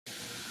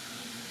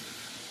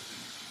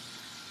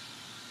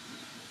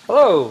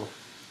Hello!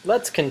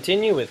 Let's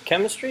continue with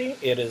chemistry.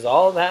 It is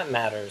all that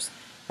matters.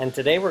 And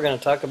today we're going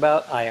to talk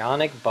about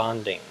ionic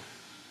bonding.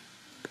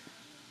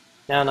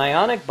 Now, an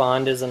ionic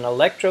bond is an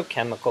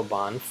electrochemical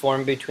bond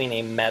formed between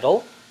a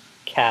metal,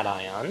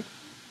 cation,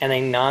 and a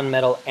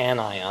nonmetal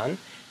anion.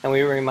 And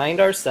we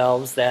remind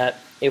ourselves that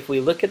if we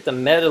look at the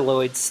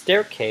metalloid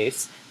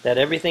staircase, that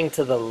everything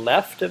to the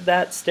left of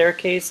that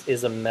staircase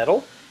is a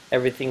metal,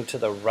 everything to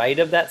the right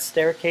of that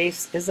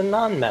staircase is a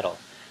nonmetal.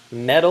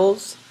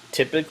 Metals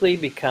typically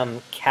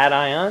become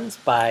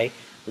cations by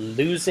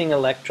losing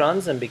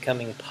electrons and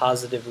becoming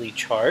positively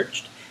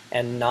charged,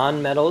 and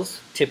nonmetals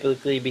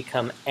typically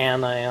become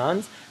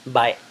anions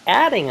by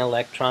adding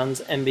electrons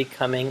and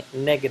becoming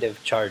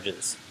negative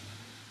charges.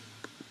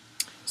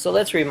 So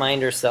let's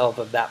remind ourselves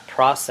of that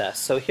process.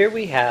 So here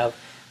we have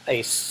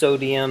a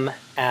sodium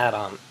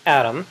atom,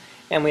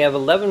 and we have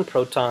 11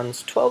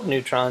 protons, 12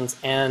 neutrons,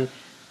 and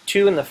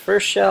 2 in the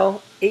first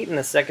shell, 8 in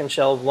the second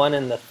shell, 1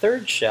 in the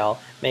third shell,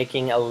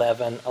 making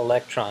 11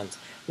 electrons.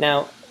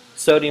 Now,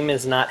 sodium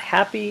is not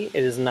happy,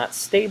 it is not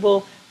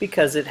stable,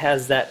 because it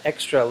has that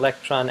extra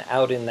electron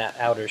out in that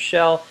outer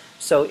shell,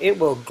 so it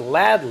will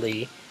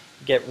gladly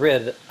get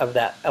rid of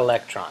that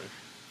electron.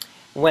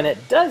 When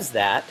it does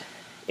that,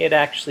 it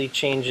actually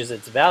changes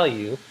its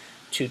value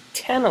to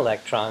 10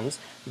 electrons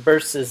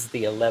versus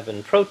the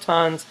 11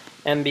 protons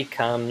and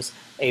becomes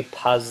a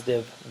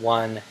positive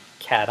 1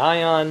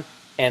 cation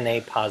and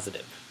a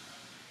positive.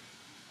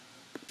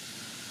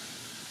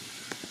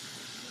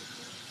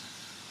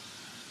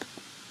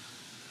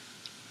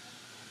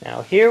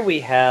 Now here we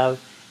have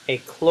a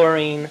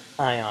chlorine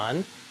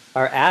ion,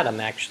 or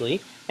atom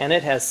actually, and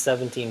it has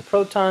 17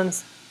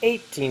 protons,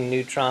 18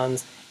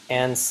 neutrons,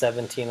 and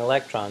 17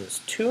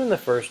 electrons. 2 in the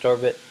first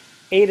orbit,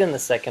 8 in the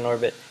second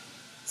orbit,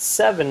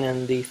 7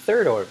 in the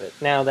third orbit.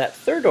 Now that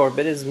third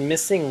orbit is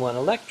missing 1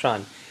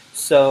 electron.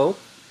 So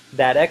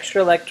that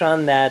extra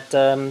electron that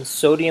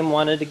sodium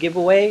wanted to give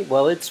away,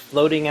 well, it's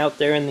floating out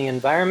there in the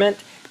environment,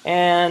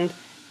 and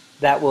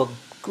that will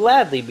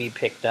gladly be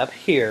picked up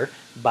here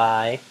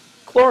by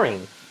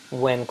chlorine.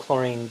 When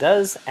chlorine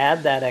does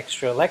add that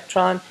extra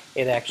electron,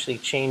 it actually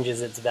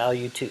changes its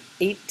value to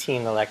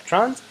 18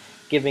 electrons,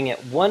 giving it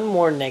 1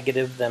 more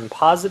negative than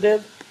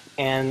positive,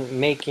 and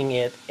making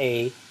it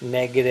a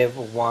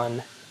negative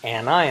 1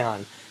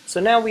 anion. So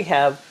now we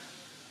have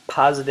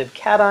positive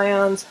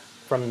cations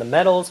from the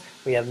metals,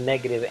 we have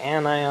negative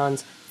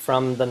anions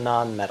from the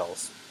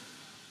nonmetals.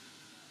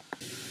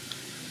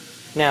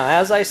 Now,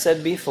 as I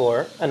said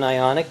before, an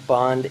ionic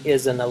bond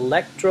is an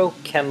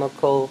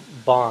electrochemical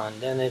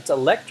bond, and it's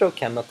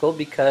electrochemical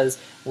because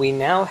we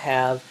now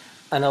have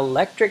an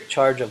electric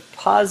charge of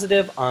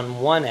positive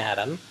on one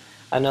atom,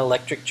 an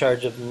electric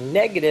charge of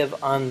negative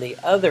on the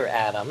other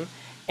atom,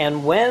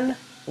 and when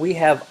we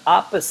have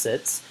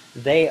opposites,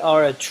 they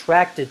are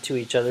attracted to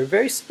each other,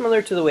 very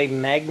similar to the way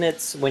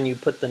magnets, when you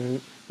put the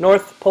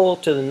north pole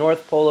to the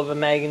north pole of a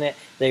magnet,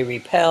 they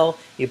repel.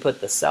 You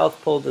put the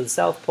south pole to the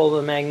south pole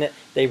of a magnet,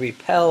 they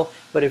repel.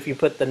 But if you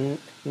put the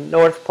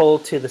north pole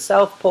to the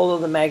south pole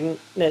of the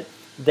magnet,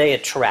 they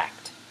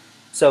attract.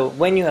 So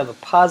when you have a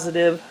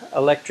positive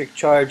electric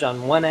charge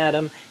on one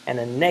atom and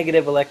a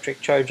negative electric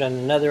charge on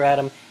another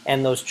atom,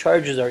 and those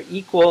charges are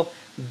equal,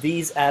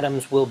 these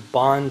atoms will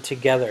bond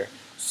together.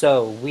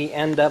 So we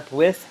end up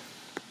with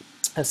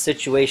a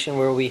situation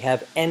where we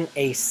have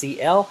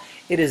NaCl.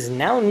 It is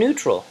now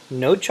neutral,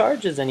 no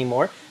charges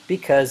anymore,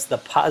 because the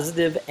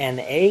positive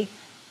Na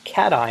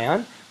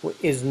cation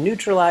is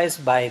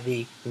neutralized by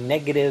the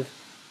negative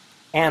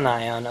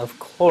anion of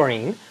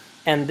chlorine,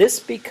 and this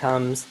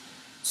becomes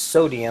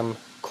sodium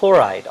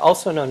chloride,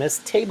 also known as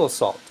table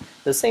salt.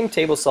 The same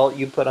table salt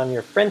you put on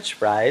your French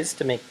fries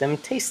to make them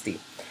tasty.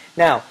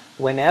 Now,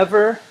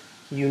 whenever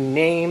you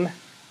name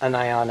an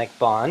ionic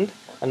bond,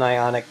 an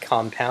ionic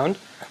compound,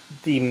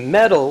 the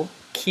metal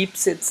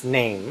keeps its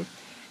name,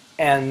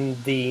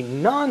 and the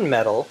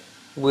nonmetal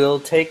will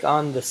take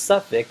on the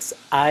suffix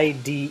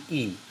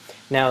IDE.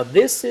 Now,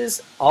 this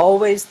is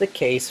always the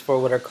case for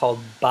what are called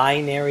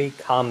binary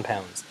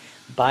compounds.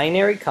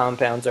 Binary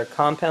compounds are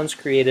compounds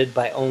created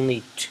by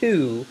only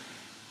 2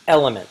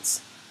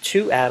 elements.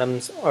 2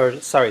 elements.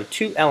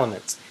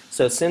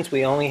 So since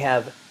we only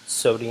have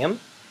sodium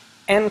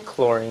and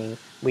chlorine,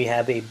 we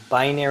have a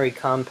binary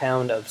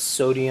compound of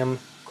sodium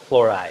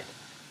chloride.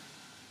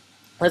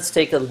 Let's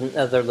take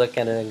another look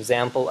at an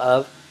example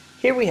of,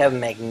 here we have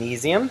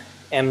magnesium,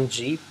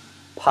 Mg,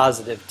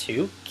 positive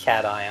 2,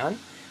 cation.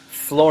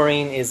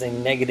 Fluorine is a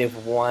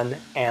negative 1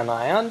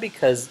 anion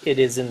because it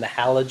is in the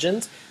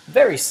halogens,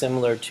 very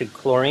similar to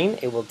chlorine.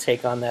 It will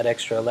take on that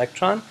extra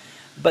electron.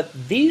 But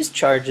these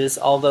charges,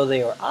 although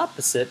they are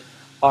opposite,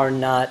 are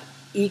not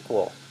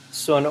equal.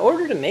 So in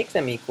order to make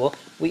them equal,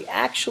 we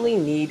actually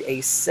need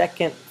a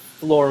second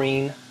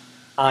fluorine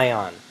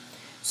ion.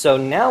 So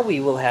now we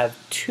will have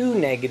 2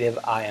 negative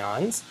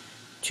ions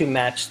to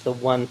match the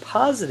 1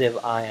 positive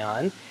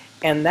ion,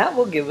 and that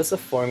will give us a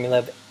formula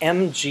of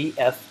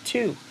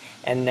MgF2.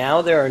 And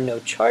now there are no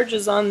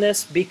charges on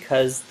this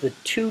because the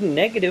 2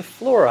 negative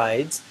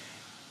fluorides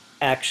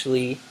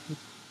actually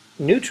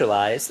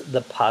neutralize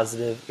the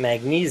positive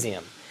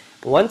magnesium.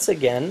 Once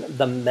again,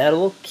 the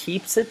metal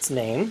keeps its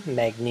name,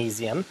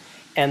 magnesium,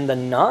 and the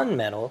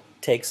nonmetal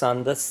takes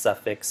on the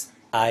suffix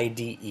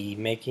IDE,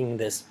 making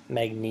this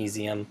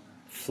magnesium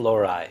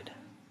fluoride.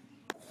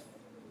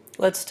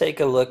 Let's take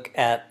a look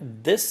at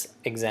this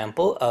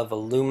example of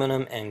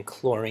aluminum and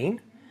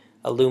chlorine.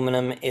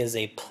 Aluminum is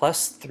a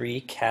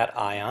 +3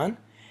 cation,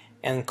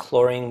 and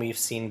chlorine we've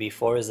seen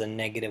before is a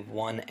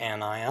 -1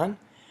 anion.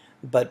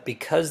 But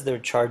because their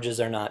charges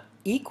are not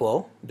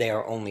equal, they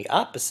are only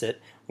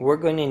opposite, we're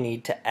going to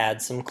need to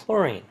add some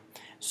chlorine.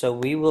 So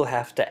we will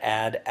have to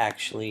add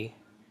actually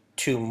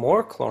 2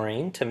 more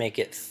chlorine to make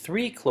it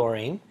 3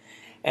 chlorine,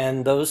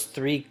 and those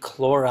 3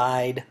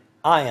 chloride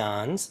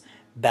ions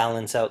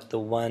balance out the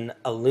 1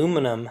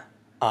 aluminum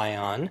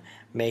ion,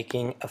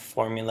 making a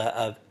formula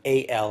of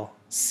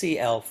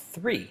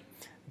AlCl3.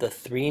 The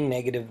 3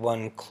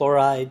 -1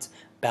 chlorides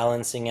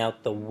balancing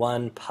out the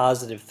 1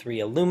 +3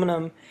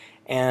 aluminum,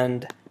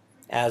 and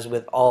as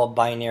with all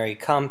binary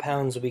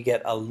compounds, we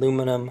get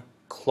aluminum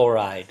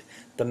chloride,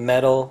 the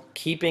metal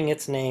keeping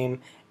its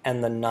name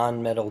and the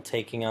nonmetal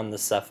taking on the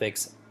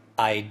suffix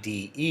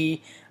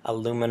IDE,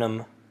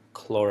 aluminum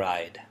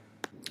chloride.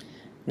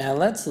 Now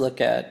let's look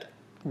at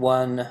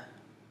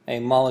a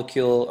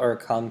molecule or a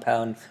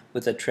compound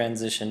with a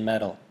transition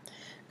metal.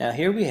 Now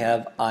here we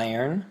have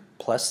iron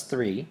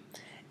 +3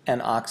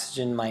 and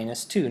oxygen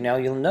 -2. Now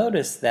you'll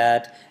notice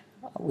that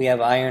we have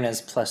iron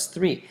as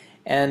 +3,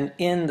 and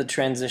in the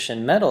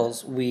transition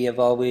metals we have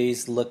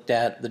always looked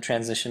at the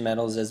transition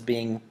metals as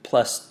being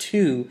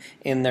 +2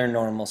 in their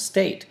normal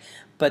state.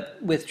 But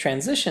with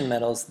transition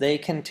metals they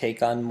can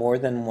take on more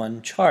than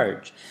one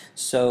charge.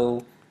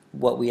 So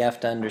what we have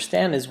to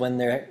understand is when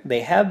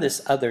they have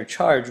this other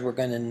charge, we're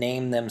going to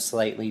name them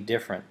slightly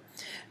different.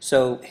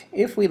 So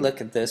if we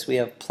look at this, we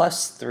have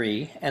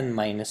 +3 and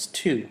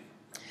 -2.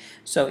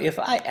 So if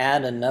I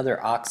add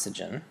another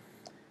oxygen,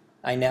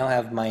 I now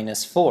have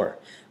 -4,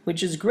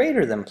 which is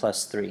greater than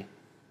 +3.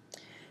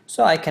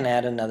 So I can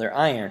add another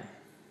iron.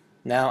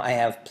 Now I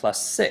have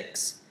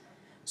 +6.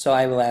 So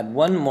I will add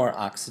one more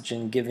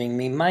oxygen, giving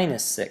me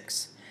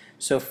 -6.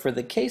 So for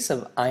the case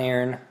of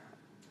iron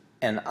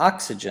and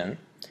oxygen,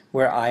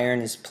 where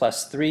iron is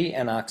 +3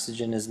 and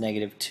oxygen is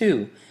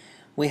 -2,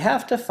 we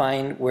have to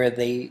find where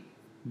they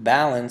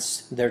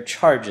balance their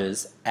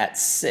charges at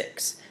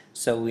 6.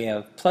 So we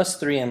have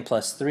 +3 and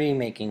 +3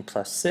 making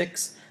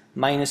 +6,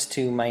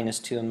 -2,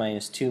 -2, and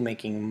 -2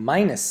 making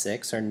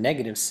 -6 or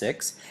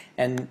 -6,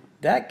 and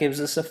that gives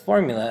us a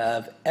formula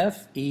of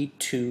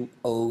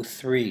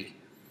Fe2O3.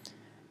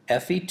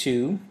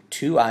 Fe2,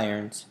 2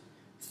 irons,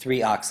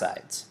 3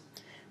 oxides.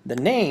 The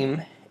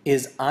name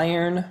is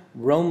iron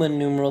Roman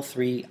numeral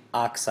 3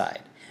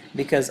 oxide,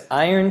 because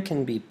iron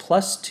can be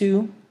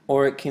 +2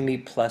 or it can be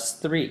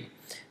 +3.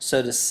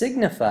 So to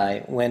signify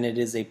when it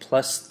is a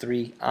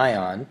 +3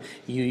 ion,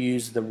 you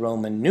use the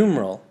Roman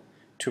numeral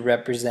to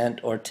represent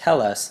or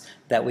tell us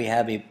that we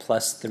have a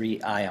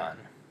 +3 ion.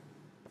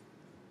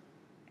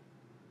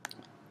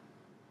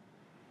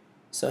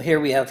 So here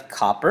we have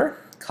copper.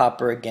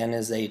 Copper again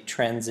is a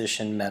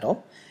transition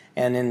metal,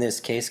 and in this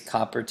case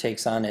copper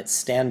takes on its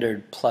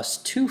standard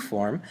 +2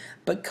 form,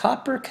 but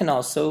copper can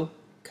also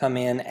come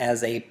in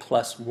as a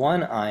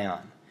 +1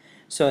 ion.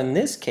 So in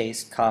this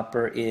case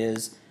copper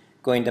is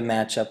going to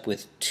match up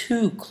with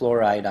 2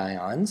 chloride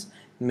ions,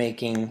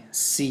 making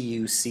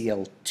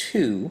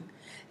CuCl2,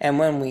 and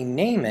when we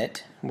name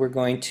it, we're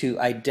going to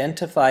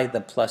identify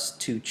the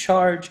 +2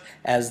 charge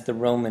as the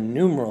Roman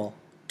numeral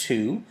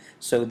 2,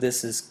 so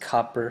this is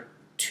copper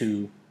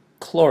 2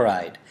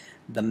 chloride.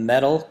 The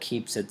metal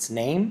keeps its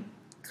name,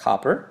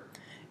 copper.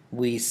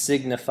 We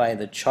signify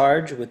the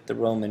charge with the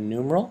Roman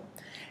numeral,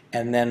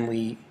 and then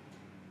we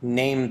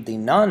name the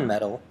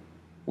nonmetal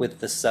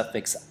with the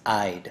suffix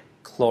 "ide,"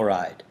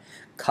 chloride,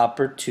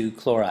 copper 2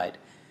 chloride.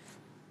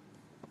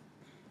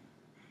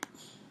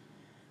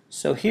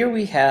 So here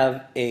we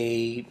have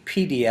a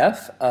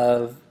PDF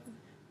of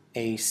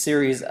a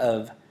series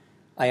of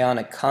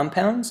ionic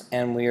compounds,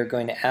 and we are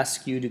going to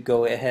ask you to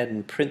go ahead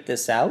and print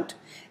this out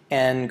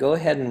and go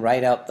ahead and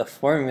write out the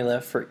formula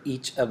for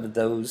each of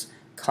those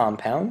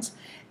compounds.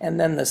 And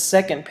then the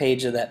second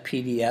page of that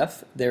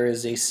PDF, there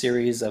is a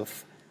series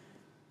of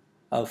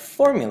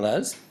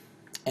formulas,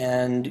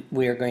 and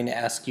we are going to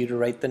ask you to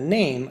write the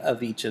name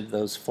of each of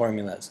those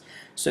formulas.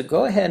 So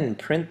go ahead and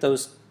print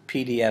those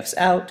PDFs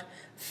out,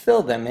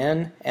 fill them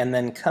in, and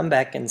then come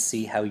back and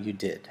see how you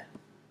did.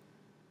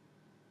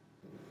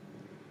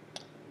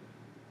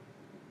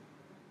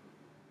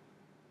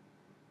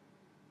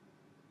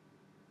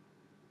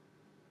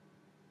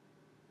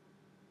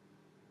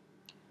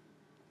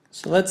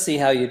 So let's see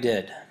how you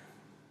did.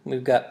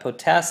 We've got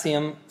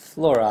potassium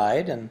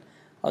fluoride, and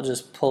I'll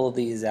just pull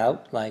these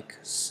out like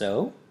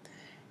so.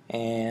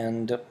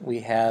 And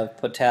we have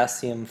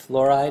potassium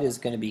fluoride is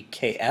going to be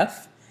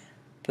Kf.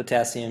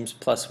 Potassium's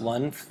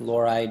 +1,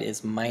 fluoride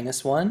is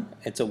 -1.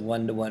 It's a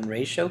 1-to-1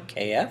 ratio,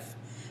 Kf.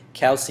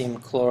 Calcium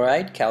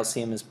chloride,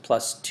 calcium is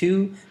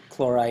 +2,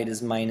 Chloride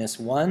is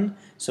 -1,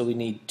 so we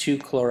need 2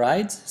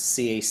 chlorides,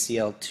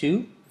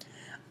 CaCl2.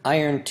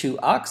 Iron 2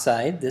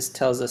 oxide, this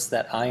tells us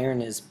that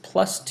iron is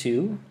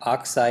 +2,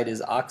 oxide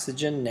is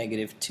oxygen,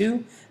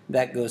 -2.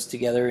 That goes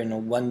together in a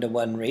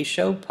 1-to-1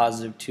 ratio,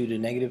 +2 to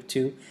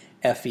 -2,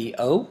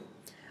 FeO.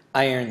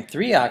 Iron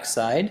 3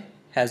 oxide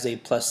has a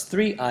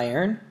 +3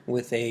 iron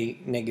with a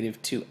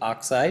 -2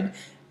 oxide,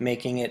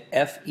 making it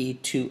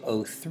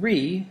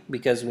Fe2O3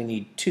 because we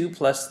need 2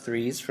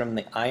 +3s from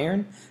the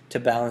iron to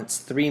balance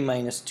 3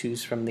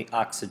 -2s from the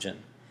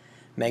oxygen.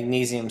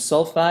 Magnesium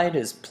sulfide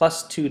is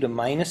 +2 to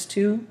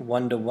 -2,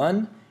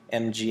 1-to-1,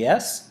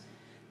 MgS.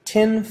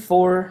 Tin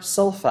 4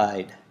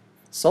 sulfide.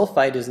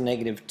 Sulfide is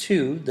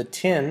 -2. The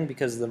tin,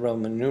 because the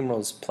Roman numeral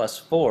is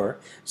 +4,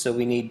 so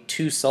we need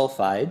 2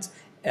 sulfides,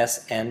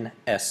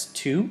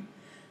 SnS2.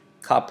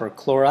 Copper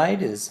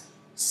chloride is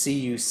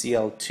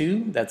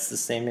CuCl2. That's the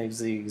same as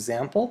the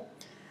example.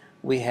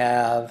 We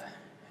have,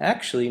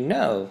 actually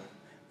no,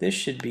 this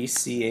should be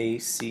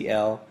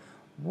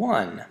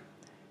CaCl1.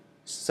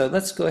 So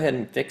let's go ahead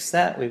and fix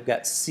that. We've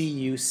got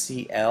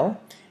CuCl.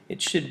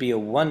 It should be a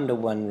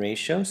 1-to-1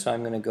 ratio, so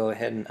I'm going to go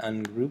ahead and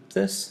ungroup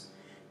this.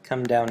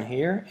 Come down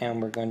here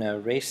and we're going to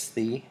erase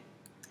the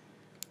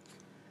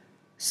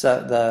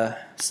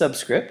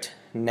subscript.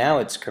 Now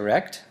it's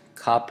correct.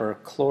 Copper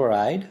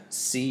chloride,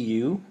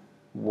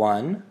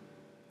 Cu1,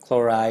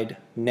 chloride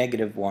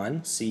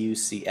 -1,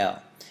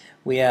 CuCl.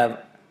 We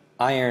have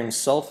iron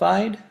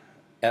sulfide,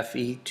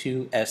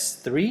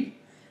 Fe2S3,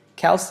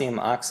 calcium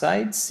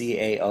oxide,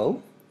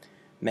 CaO,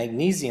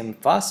 magnesium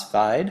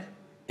phosphide,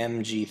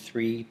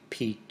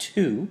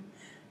 Mg3P2,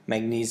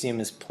 magnesium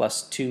is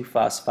 +2,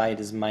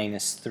 phosphide is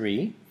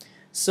 -3,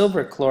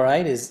 silver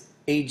chloride is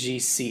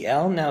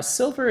AgCl. Now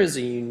silver is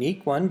a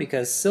unique one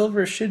because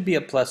silver should be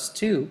a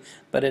 +2,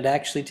 but it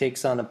actually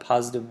takes on a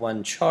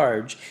 +1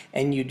 charge,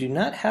 and you do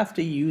not have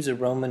to use a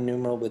Roman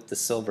numeral with the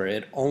silver.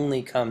 It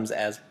only comes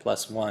as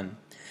 +1.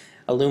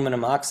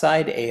 Aluminum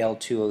oxide,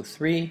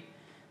 Al2O3,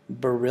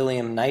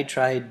 beryllium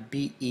nitride,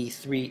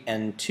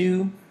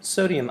 Be3N2,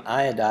 sodium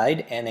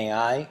iodide,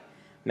 NaI,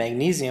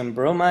 magnesium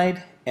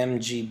bromide,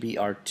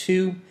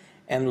 MgBr2,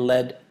 and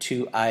lead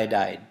 2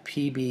 iodide,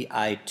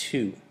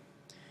 PbI2.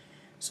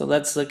 So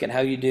let's look at how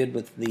you did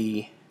with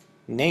the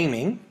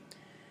naming.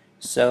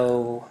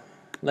 So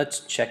let's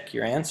check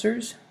your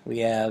answers. We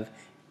have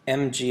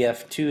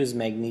MgF2 is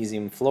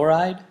magnesium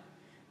fluoride,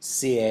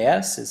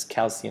 CaS is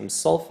calcium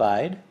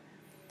sulfide,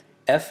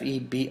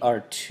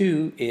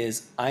 FeBr2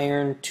 is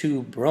iron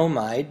 2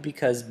 bromide.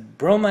 Because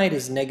bromide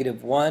is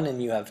 -1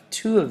 and you have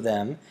 2 of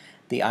them,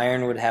 the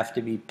iron would have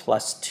to be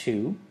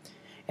 +2.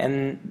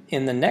 And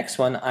in the next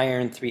one,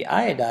 iron 3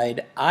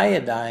 iodide,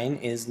 iodine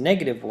is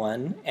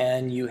 -1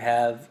 and you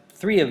have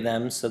 3 of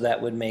them, so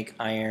that would make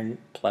iron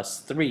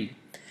 +3.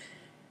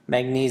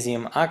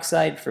 Magnesium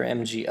oxide for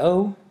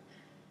MgO,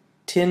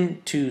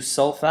 tin 2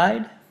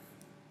 sulfide,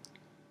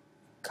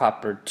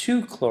 copper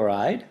 2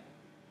 chloride,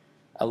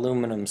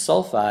 aluminum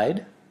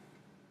sulfide,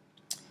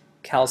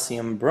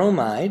 calcium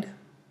bromide,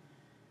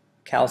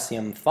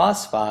 calcium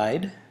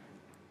phosphide,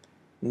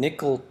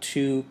 nickel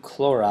 2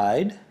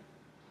 chloride,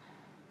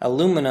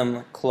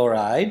 aluminum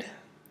chloride,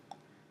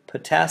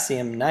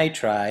 potassium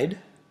nitride,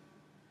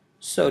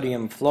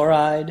 sodium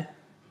fluoride,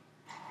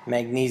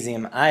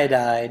 magnesium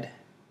iodide,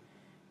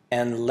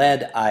 and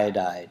lead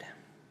iodide.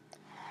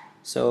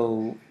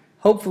 So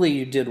hopefully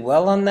you did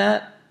well on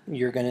that.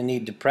 You're going to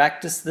need to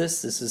practice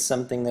this. This is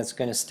something that's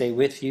going to stay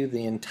with you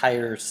the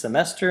entire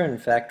semester, in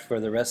fact for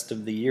the rest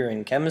of the year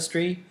in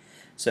chemistry.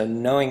 So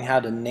knowing how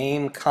to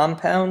name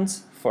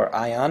compounds for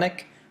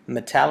ionic,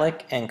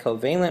 metallic, and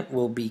covalent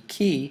will be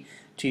key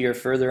to your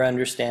further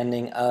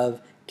understanding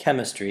of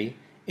chemistry.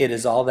 It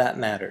is all that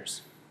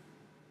matters.